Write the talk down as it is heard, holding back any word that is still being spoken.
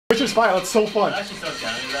Richard's fire. That's so fun.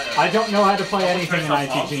 I don't know how to play anything in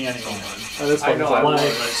ITG anymore. I know. Like,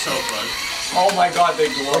 It's so fun. Oh my god, they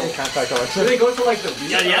glow. Do they go to like the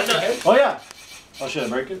Yeah, you have to. Oh yeah. Oh shit, I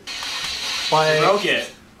break it? You broke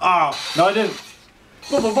it. Oh, no I didn't.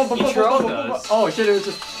 Each does. Oh shit, it was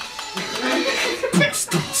just...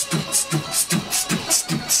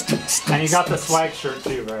 and you got the swag shirt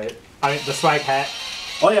too, right? I mean, the swag hat.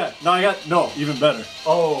 Oh yeah, no I got, no, even better.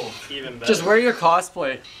 Oh. Even better. Just wear your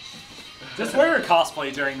cosplay. Just wear your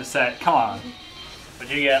cosplay during the set. Come on. But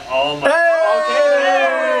you get all my.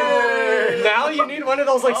 Hey! Now you need one of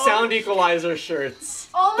those like sound equalizer shirts.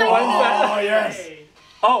 Oh my god. Oh yes.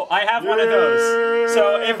 Oh, I have one of those.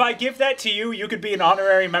 So if I give that to you, you could be an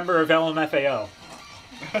honorary member of LMFAO.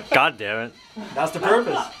 God damn it. That's the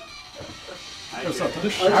purpose. You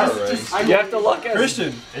have to look as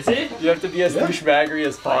Christian. Is it? You have to be as douchebaggery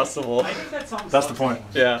as possible. I think that song's That's the point.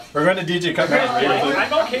 Yeah. We're going to DJ cut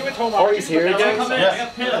I'm okay with Home. Oh, he's here again?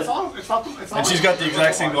 Yeah. And she's got the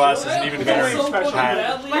exact same glasses and even better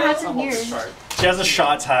hat. My hat's in here. She has a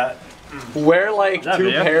shots hat. Wear like that 2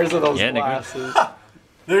 video? pairs of those Yeah, nigga. glasses.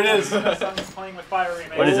 There it is. Playing with fire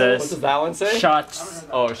remake. What is What this? does that one say? Shots.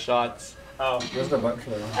 Oh, shots. Where's the button for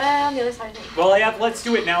that? On the other side. Well, yeah, let's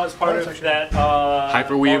do it now as part of that.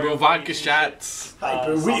 Hyper weeable vodka shots.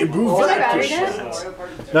 Is there battery dead?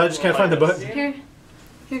 No, I just can't find the button. Here.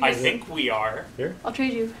 Here, I guys. think we are. I'll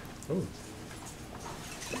trade you.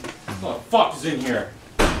 What the fuck is in here?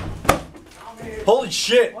 Holy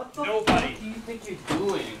shit. Nobody.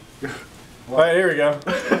 Alright, here we go.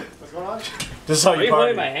 What's going on? This is how Why are you you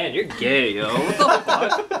holding party. my hand? You're gay, yo. What the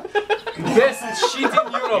fuck? Best shit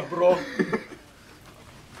in Europe, bro.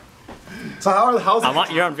 So how's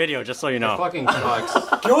it? You're on video, just so you know. Fucking sucks.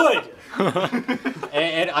 Good.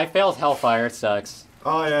 and I failed Hellfire, it sucks.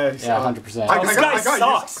 Oh yeah. Yeah, 100%. This guy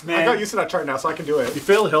sucks, man. I got used to that chart now, so I can do it. You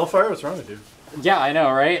failed Hellfire? What's wrong with you? Yeah, I know,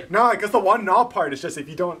 right? No, I guess the one knob part is just if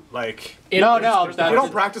you don't like. No, If you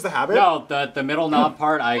don't practice the habit. No, the middle knob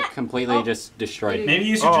part I completely just destroyed. Maybe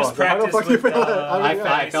you should Oh, just then how the practice fuck you with. feel it? I mean,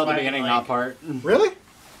 I failed the beginning knob part. Really?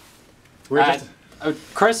 We're just.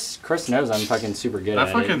 Chris knows I'm fucking super good That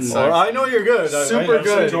at fucking it. sucks. Well, I know you're good. Super I've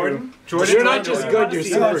good. seen Jordan. You're not just good, you're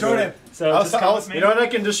super good. So just call us. You know what I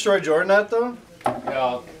can destroy Jordan at though?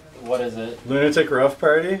 Oh, what is it? Lunatic Rough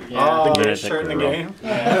Party. Yeah. The Lunatic gayest shirt in the Rough.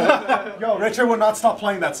 game. Yo, Richard will not stop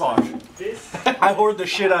playing that song. I hoard the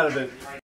shit out of it.